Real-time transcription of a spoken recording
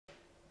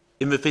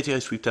In the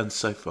videos we've done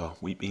so far,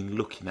 we've been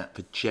looking at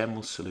the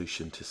general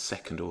solution to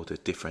second order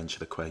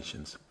differential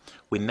equations.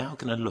 We're now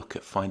going to look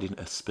at finding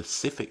a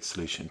specific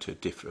solution to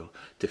a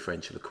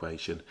differential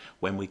equation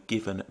when we're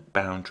given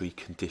boundary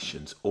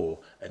conditions or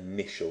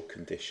initial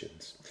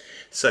conditions.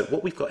 So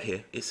what we've got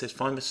here, it says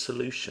find the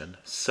solution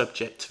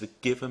subject to the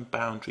given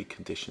boundary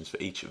conditions for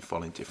each of the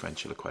following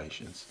differential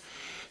equations.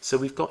 So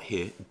we've got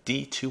here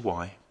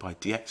d2y by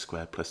dx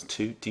squared plus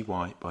 2dy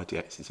by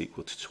dx is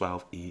equal to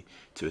 12e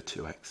to a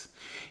 2x.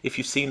 If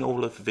you've seen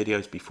all of the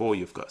videos before,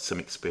 you've got some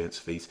experience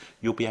of these,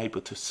 you'll be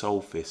able to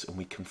solve this and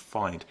we can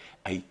find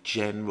a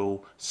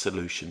general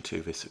solution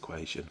to this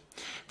equation.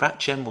 That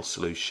general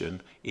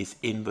solution is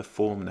in the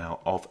form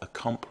now of a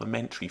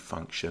complementary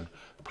function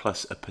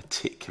plus a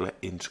particular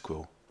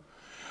integral.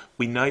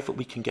 We know that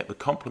we can get the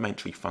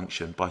complementary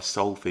function by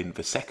solving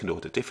the second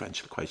order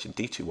differential equation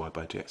d2y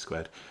by dx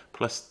squared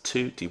plus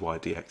 2dy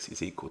dx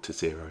is equal to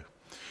 0.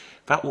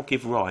 That will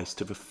give rise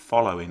to the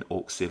following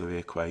auxiliary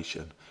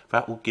equation.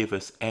 That will give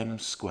us m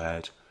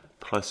squared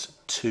plus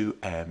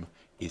 2m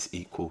is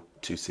equal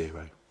to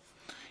 0.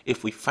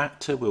 If we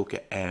factor, we'll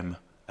get m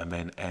and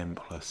then m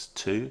plus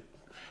 2,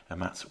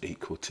 and that's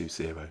equal to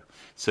 0.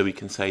 So we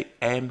can say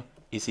m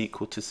is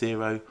equal to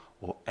 0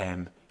 or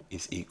m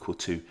is equal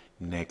to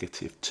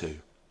negative 2.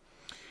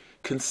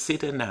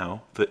 Consider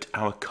now that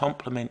our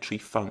complementary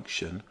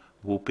function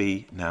will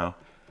be now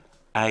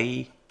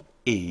a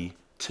e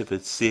to the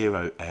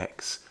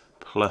 0x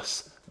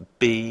plus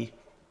b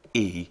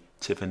e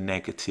to the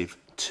negative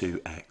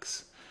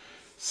 2x.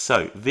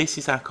 So this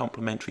is our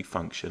complementary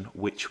function,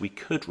 which we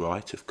could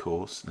write, of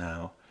course,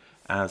 now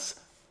as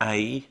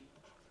a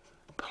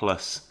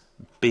plus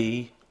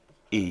b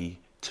e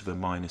to the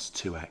minus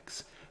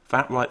 2x.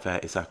 That right there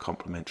is our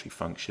complementary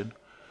function.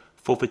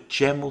 For the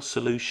general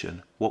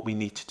solution, what we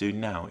need to do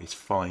now is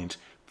find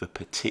the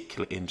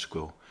particular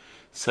integral.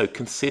 So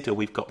consider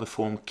we've got the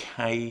form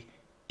k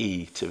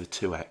e to the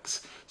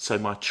 2x. So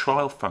my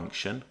trial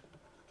function,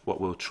 what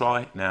we'll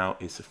try now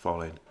is the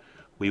following.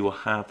 We will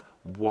have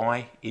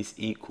y is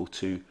equal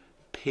to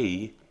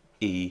p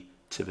e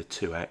to the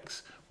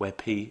 2x, where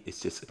p is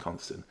just a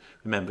constant.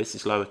 Remember, this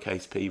is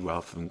lowercase p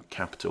rather than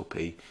capital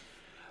P.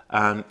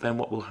 And then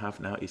what we'll have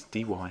now is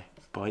dy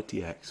by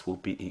dx will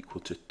be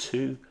equal to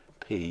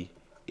 2p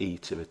e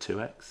to the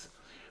 2x.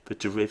 The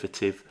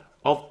derivative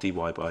of dy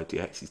by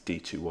dx is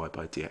d2y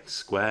by dx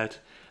squared,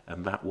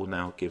 and that will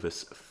now give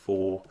us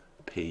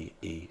 4p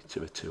e to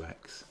the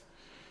 2x.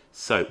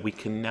 So we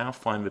can now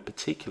find the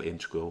particular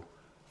integral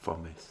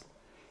from this.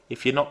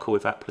 If you're not cool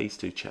with that, please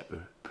do check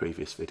the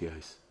previous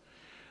videos.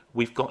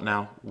 We've got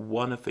now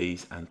one of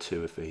these and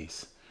two of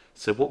these.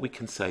 So what we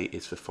can say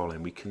is the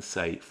following. We can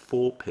say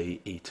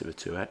 4p e to the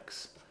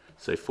 2x.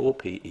 So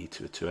 4p e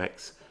to the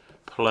 2x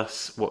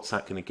plus, what's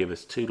that going to give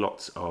us? 2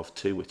 lots of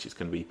 2, which is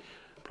going to be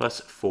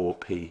plus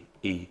 4p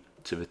e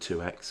to the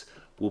 2x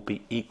will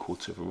be equal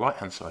to the right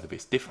hand side of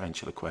this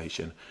differential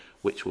equation,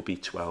 which will be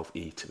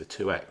 12e to the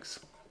 2x.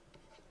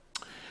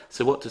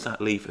 So what does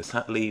that leave us?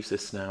 That leaves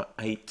us now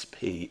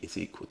 8p is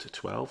equal to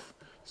 12.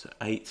 So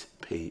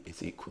 8p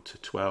is equal to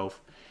 12.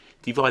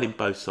 Dividing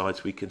both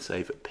sides, we can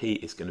say that p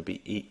is going to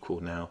be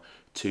equal now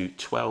to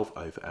 12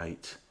 over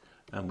 8.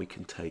 And we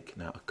can take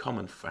now a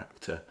common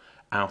factor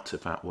out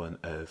of that one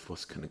of,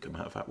 what's going to come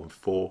out of that one?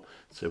 4.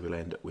 So we'll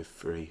end up with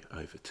 3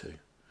 over 2.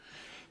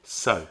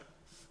 So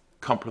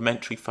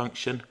complementary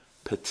function,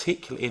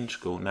 particular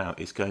integral now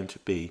is going to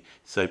be,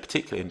 so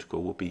particular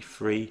integral will be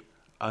 3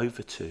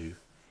 over 2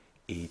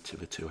 e to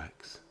the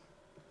 2x.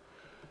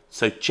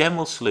 So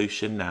general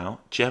solution now,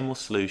 general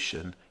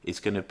solution is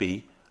going to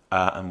be,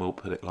 and we'll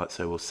put it like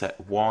so, we'll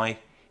set y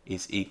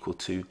is equal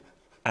to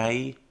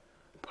a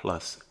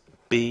plus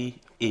b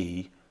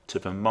e to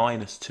the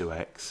minus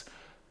 2x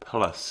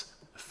plus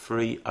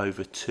 3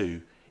 over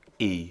 2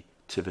 e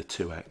to the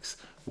 2x,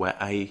 where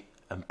a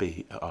and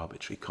b are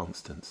arbitrary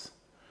constants.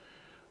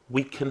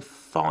 We can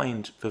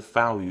find the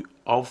value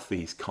of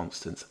these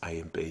constants a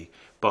and b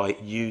by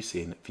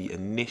using the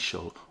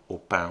initial or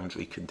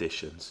boundary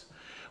conditions.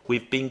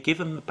 We've been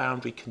given the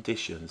boundary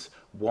conditions,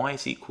 y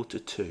is equal to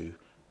 2,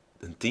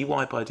 then dy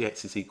by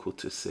dx is equal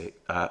to 6,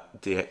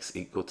 dx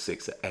equal to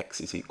 6, so x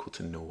is equal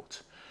to 0.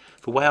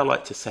 The way I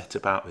like to set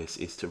about this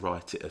is to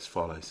write it as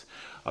follows.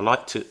 I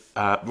like to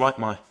write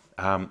my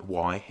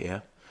y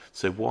here.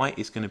 So y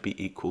is going to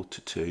be equal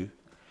to 2,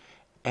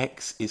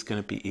 x is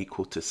going to be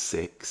equal to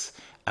 6,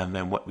 and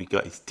then what we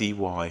got is dy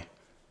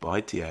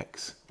by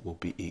dx will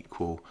be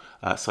equal,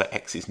 so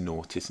x is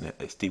 0, isn't it?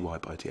 It's dy by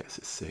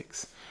dx is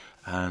 6.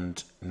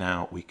 And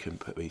now we can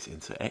put these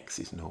in, so x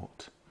is 0.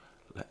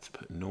 Let's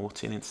put 0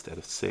 in instead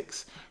of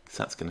 6, because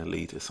that's going to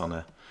lead us on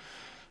a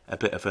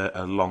bit of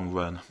a long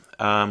run.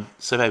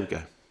 So there we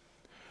go.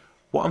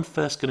 What I'm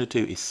first going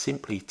to do is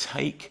simply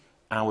take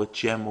our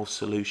general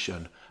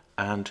solution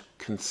and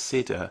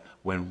consider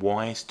when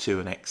y is 2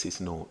 and x is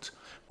 0.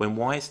 When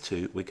y is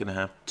 2, we're going to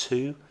have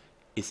 2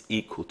 is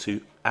equal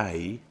to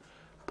a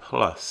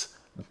plus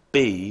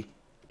b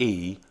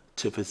e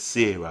to the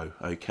 0,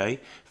 okay?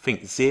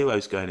 Think 0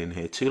 is going in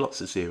here, 2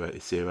 lots of 0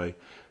 is 0,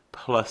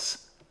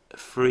 plus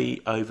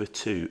 3 over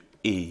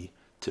 2e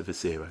to the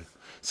 0.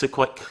 So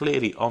quite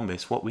clearly on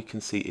this, what we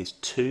can see is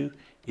 2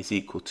 is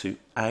equal to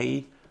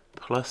a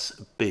plus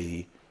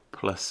b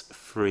plus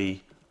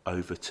 3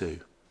 over 2.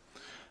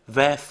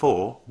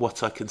 Therefore,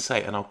 what I can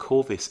say, and I'll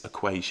call this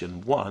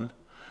equation 1,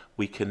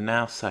 we can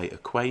now say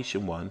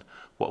equation 1,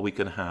 what are we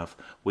going to have?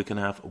 We're going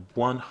to have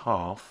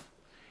 1/2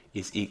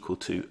 is equal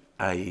to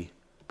a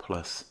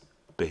plus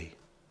b.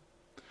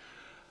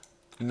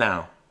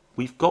 Now,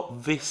 we've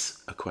got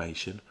this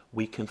equation.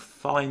 We can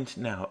find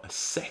now a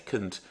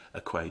second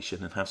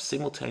equation and have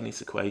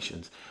simultaneous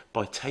equations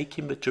by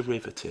taking the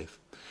derivative.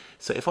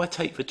 So if I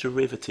take the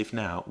derivative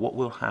now, what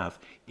we'll have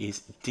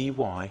is dy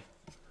by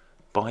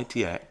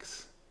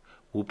dx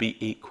will be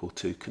equal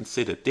to,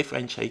 consider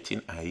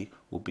differentiating a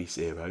will be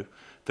 0,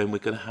 then we're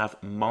going to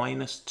have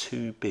minus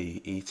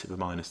 2b e to the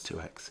minus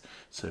 2x.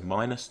 So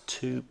minus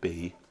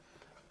 2b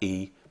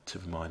e to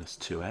the minus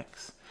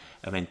 2x.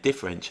 And then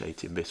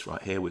differentiating this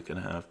right here, we're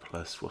going to have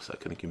plus, what's that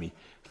going to give me?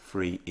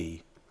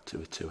 3e to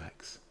the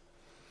 2x.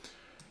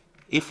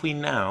 If we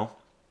now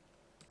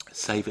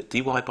say that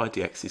dy by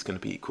dx is going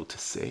to be equal to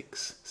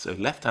 6, so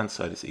left hand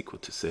side is equal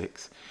to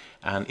 6,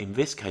 and in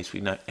this case we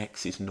know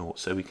x is 0,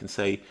 so we can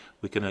say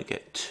we're going to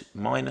get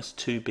minus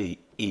 2b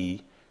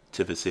e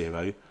to the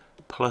 0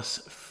 plus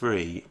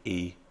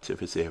 3e to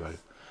the 0.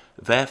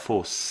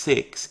 Therefore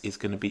 6 is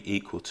going to be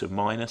equal to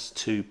minus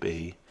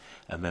 2b,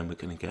 and then we're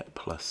going to get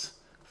plus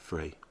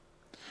 3.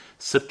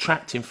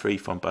 Subtracting 3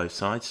 from both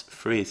sides,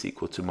 3 is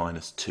equal to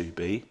minus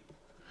 2b,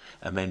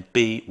 and then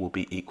b will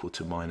be equal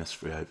to minus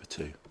 3 over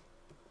 2.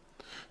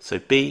 So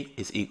b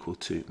is equal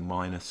to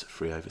minus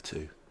 3 over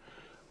 2.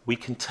 We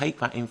can take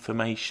that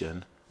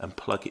information and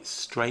plug it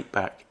straight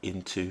back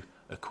into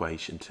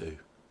equation 2.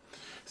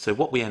 So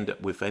what we end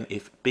up with then,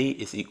 if b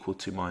is equal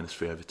to minus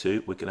 3 over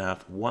 2, we're going to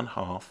have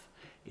 1/2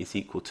 is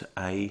equal to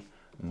a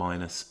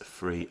minus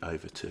 3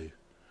 over 2.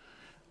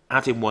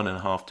 Adding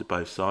 1.5 to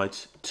both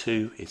sides,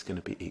 2 is going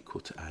to be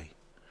equal to a.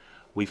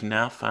 We've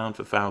now found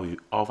the value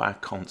of our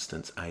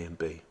constants a and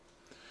b.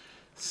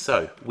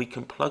 So we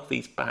can plug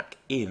these back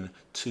in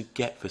to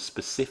get the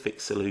specific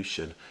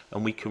solution,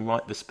 and we can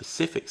write the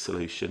specific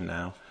solution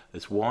now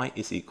as y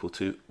is equal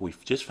to,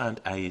 we've just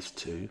found a is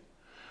 2,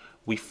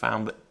 we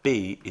found that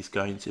b is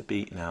going to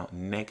be now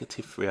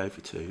negative 3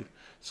 over 2,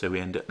 so we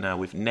end up now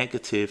with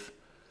negative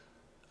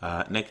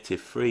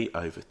 3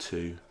 over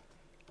 2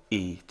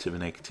 e to the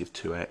negative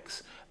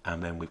 2x,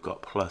 and then we've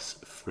got plus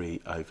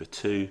 3 over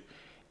 2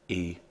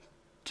 e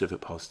to the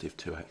positive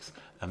 2x,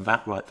 and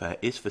that right there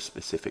is the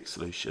specific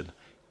solution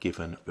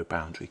given the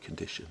boundary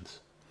conditions.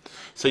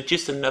 So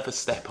just another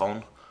step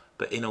on,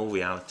 but in all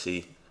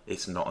reality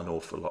it's not an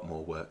awful lot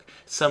more work.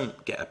 Some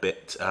get a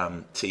bit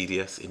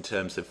tedious in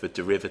terms of the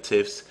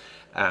derivatives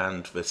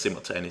and the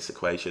simultaneous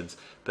equations,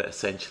 but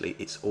essentially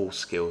it's all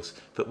skills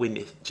that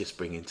we're just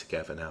bringing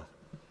together now.